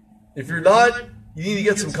it. If you're not, you need to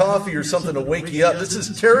get some coffee or something to wake you up. This is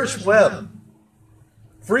Terrish Webb,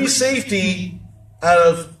 free safety out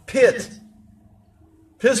of Pitt,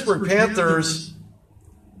 Pittsburgh Panthers.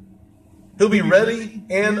 He'll be ready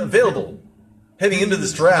and available heading into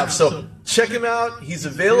this draft. So check him out. He's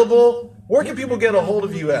available. Where can people get a hold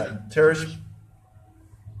of you at, Terrish?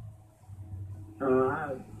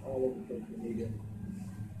 All over social media.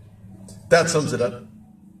 That sums it up.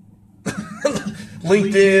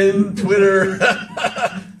 LinkedIn, Twitter,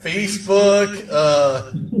 Facebook,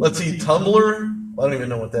 let's see, Tumblr. I don't even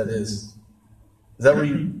know what that is. Is that where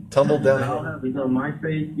you tumbled down? He's on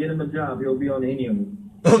MySpace. Get him a job. He'll be on any of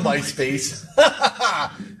them. MySpace.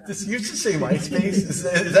 You should say MySpace. Is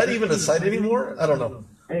that even a site anymore? I don't know.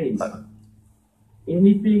 Hey,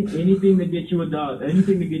 anything to get you a job.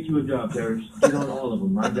 Anything to get you a job, Terrish. Get on all of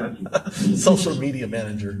them. I got you. Social media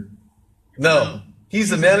manager. No,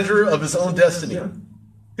 he's the manager of his own destiny. Yeah.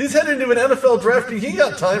 He's headed into an NFL draft. He ain't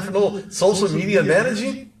got time for no social media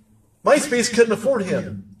managing. MySpace couldn't afford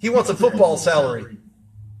him. He wants a football salary.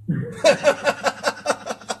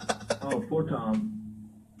 Oh, poor Tom.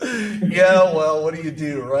 Yeah, well, what do you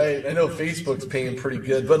do, right? I know Facebook's paying pretty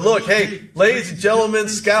good. But look, hey, ladies and gentlemen,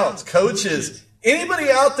 scouts, coaches, anybody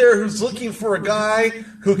out there who's looking for a guy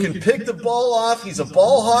who can pick the ball off, he's a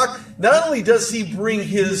ball hawk. Not only does he bring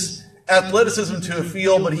his athleticism to a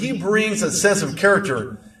field, but he brings a sense of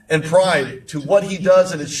character and pride to what he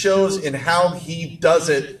does, and it shows in how he does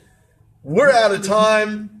it. We're out of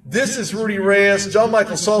time. This is Rudy Reyes. John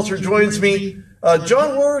Michael Salter joins me.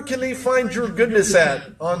 John, where can they find your goodness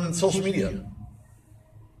at on social media?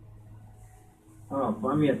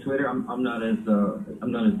 Find me at Twitter. I'm not as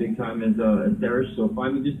big time as Terrish, so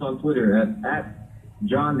find me just on Twitter at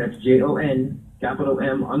John. That's JON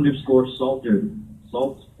M_ Salter.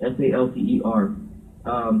 Salt SALTER.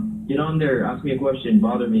 Get on there. Ask me a question.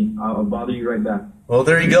 Bother me. I'll bother you right back. Well,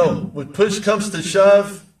 there you go. When push comes to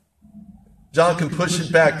shove, John can push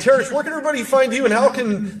it back. Terrish, where can everybody find you, and how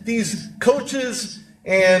can these coaches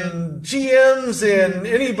and GMs and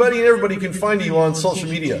anybody and everybody can find you on social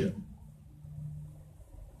media?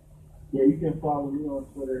 Yeah, you can follow me on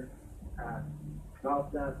Twitter at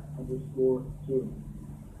 @golfstats_2.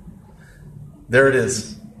 There it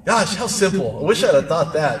is. Gosh, how simple. I wish I'd have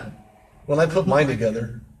thought that when I put mine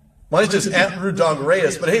together. Mine's just at Rude Dog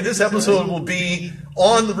Reyes. But hey, this episode will be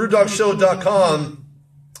on the RudeDogShow.com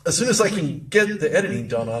as soon as I can get the editing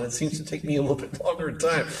done on it. It seems to take me a little bit longer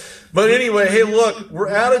time. But anyway, hey, look, we're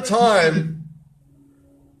out of time.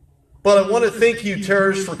 But I want to thank you,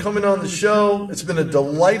 Terrish, for coming on the show. It's been a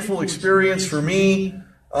delightful experience for me.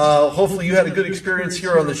 Hopefully you had a good experience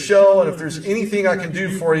here on the show. And if there's anything I can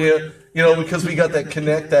do for you, because we got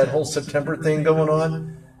that whole September thing going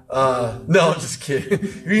on. No, I'm just kidding.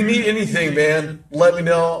 If you need anything, man, let me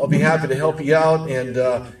know. I'll be happy to help you out and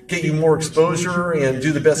get you more exposure and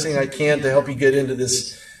do the best thing I can to help you get into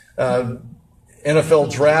this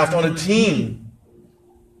NFL draft on a team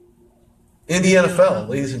in the NFL.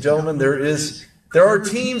 Ladies and gentlemen, there are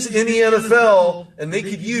teams in the NFL, and they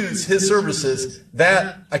could use his services.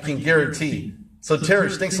 That I can guarantee. So,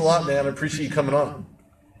 Terrish, thanks a lot, man. I appreciate you coming on.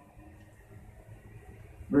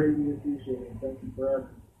 Greatly appreciate it. Thank you for having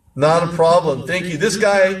me. Not a problem. Thank you. This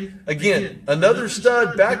guy, again, another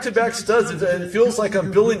stud, back-to-back studs. It feels like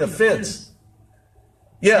I'm building a fence.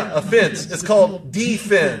 Yeah, a fence. It's called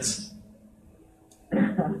defense.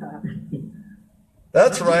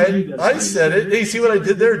 That's right. I said it. Hey, you see what I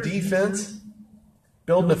did there? Defense.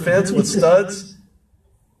 Building a fence with studs.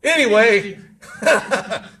 Anyway.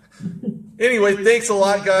 Anyway, thanks a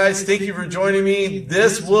lot, guys. Thank you for joining me.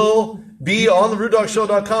 This will be on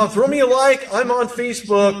therudogshow.com. Throw me a like. I'm on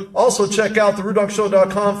Facebook. Also, check out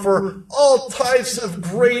therudogshow.com for all types of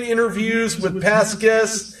great interviews with past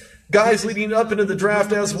guests, guys leading up into the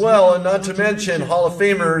draft as well, and not to mention Hall of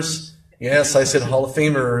Famers. Yes, I said Hall of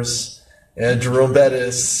Famers. Jerome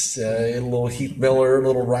Bettis, a little Heath Miller, a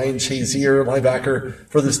little Ryan Chazier, linebacker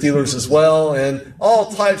for the Steelers as well, and all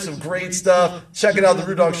types of great stuff. Check it out,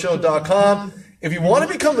 therudogshow.com. If you want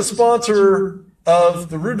to become a sponsor of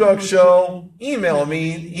the Rude Dog Show, email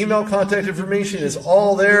me. Email contact information is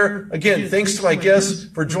all there. Again, thanks to my guests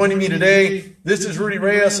for joining me today. This is Rudy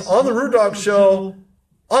Reyes on the Rude Dog Show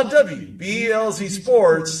on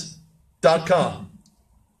WBLZSports.com.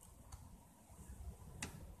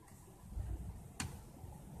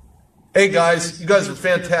 Hey guys, you guys are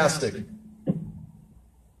fantastic.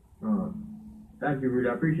 Thank you, Rudy.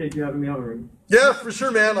 I appreciate you having me on, Rudy. Yeah, for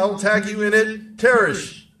sure, man. I will tag you in it.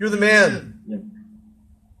 Terrish, you're the man. Yeah.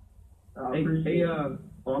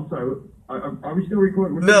 I'm sorry. Are we still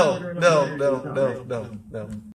recording? No.